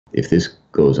If this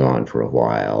goes on for a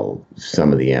while,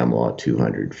 some of the AmLaw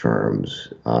 200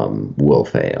 firms will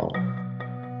fail.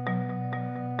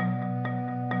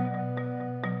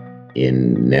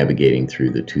 In navigating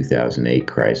through the 2008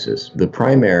 crisis, the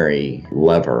primary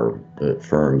lever that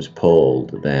firms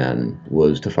pulled then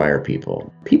was to fire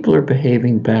people. People are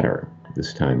behaving better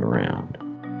this time around.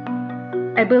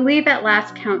 I believe at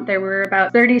last count there were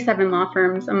about 37 law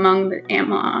firms among the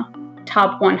AmLaw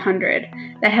top 100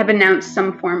 that have announced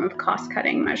some form of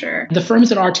cost-cutting measure. The firms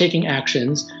that are taking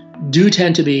actions do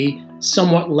tend to be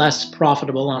somewhat less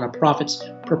profitable on a profits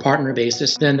per partner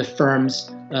basis than the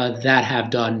firms that have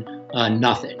done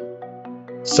nothing.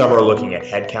 Some are looking at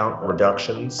headcount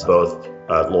reductions, both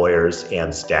lawyers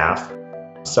and staff.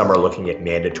 Some are looking at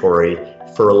mandatory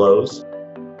furloughs.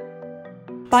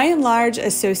 By and large,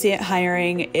 associate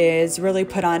hiring is really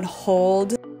put on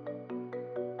hold.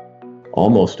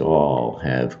 Almost all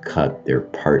have cut their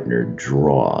partner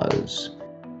draws.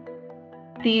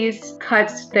 These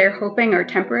cuts they're hoping are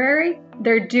temporary.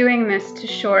 They're doing this to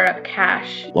shore up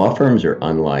cash. Law firms are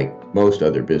unlike most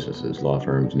other businesses. Law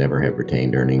firms never have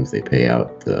retained earnings. They pay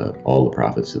out all the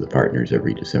profits to the partners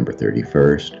every December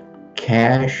 31st.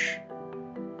 Cash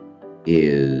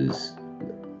is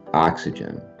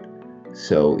oxygen.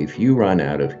 So if you run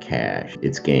out of cash,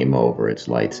 it's game over, it's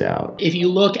lights out. If you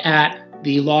look at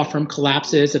the law firm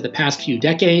collapses of the past few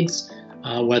decades,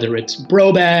 whether it's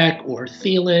Brobeck or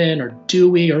Thielen or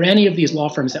Dewey or any of these law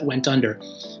firms that went under,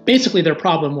 basically their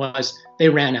problem was they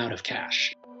ran out of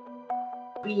cash.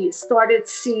 We started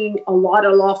seeing a lot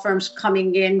of law firms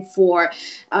coming in for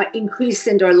increase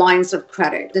in their lines of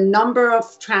credit. The number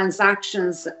of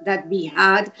transactions that we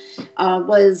had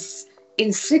was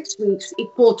in 6 weeks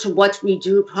equal to what we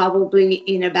do probably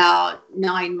in about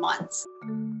 9 months.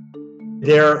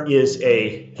 There is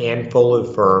a handful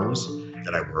of firms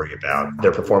that I worry about.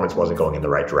 Their performance wasn't going in the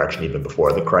right direction even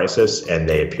before the crisis, and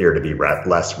they appear to be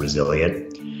less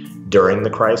resilient during the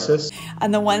crisis.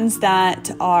 And the ones that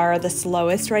are the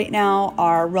slowest right now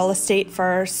are real estate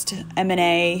first,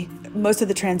 M&A, most of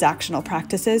the transactional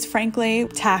practices, frankly.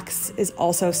 Tax is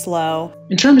also slow.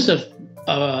 In terms of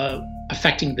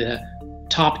affecting the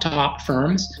top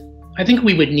firms, I think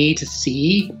we would need to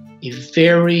see a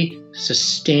very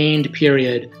sustained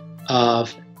period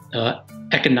of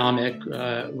economic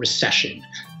recession,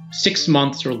 6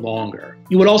 months or longer.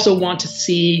 You would also want to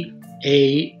see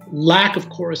a lack of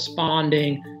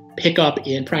corresponding pickup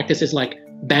in practices like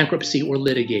bankruptcy or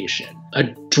litigation, a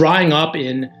drying up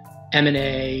in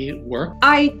M&A work.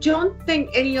 I don't think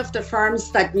any of the firms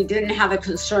that we didn't have a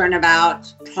concern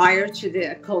about prior to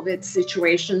the COVID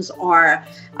situations are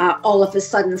all of a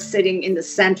sudden sitting in the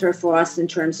center for us in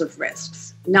terms of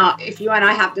risks. Now, if you and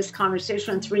I have this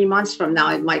conversation 3 months from now,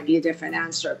 it might be a different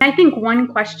answer. I think one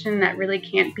question that really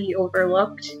can't be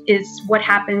overlooked is what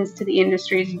happens to the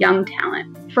industry's young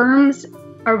talent. Firms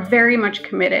are very much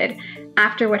committed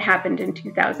after what happened in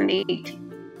 2008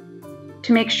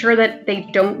 to make sure that they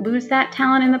don't lose that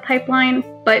talent in the pipeline.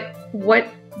 But what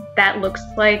that looks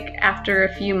like after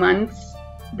a few months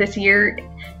this year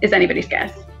is anybody's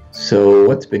guess. So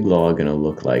what's Big Law going to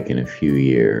look like in a few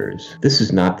years? This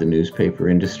is not the newspaper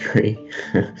industry.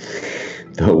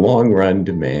 The long-run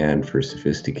demand for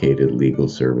sophisticated legal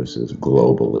services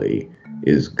globally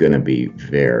is going to be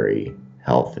very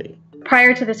healthy.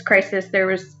 Prior to this crisis, there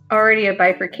was already a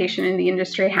bifurcation in the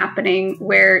industry happening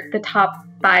where the top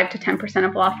 5 to 10%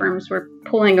 of law firms were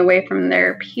pulling away from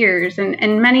their peers.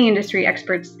 And many industry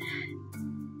experts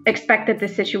expect that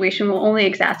this situation will only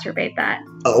exacerbate that.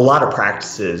 A lot of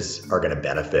practices are going to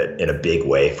benefit in a big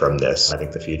way from this. I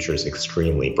think the future is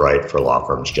extremely bright for law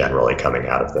firms generally coming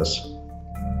out of this.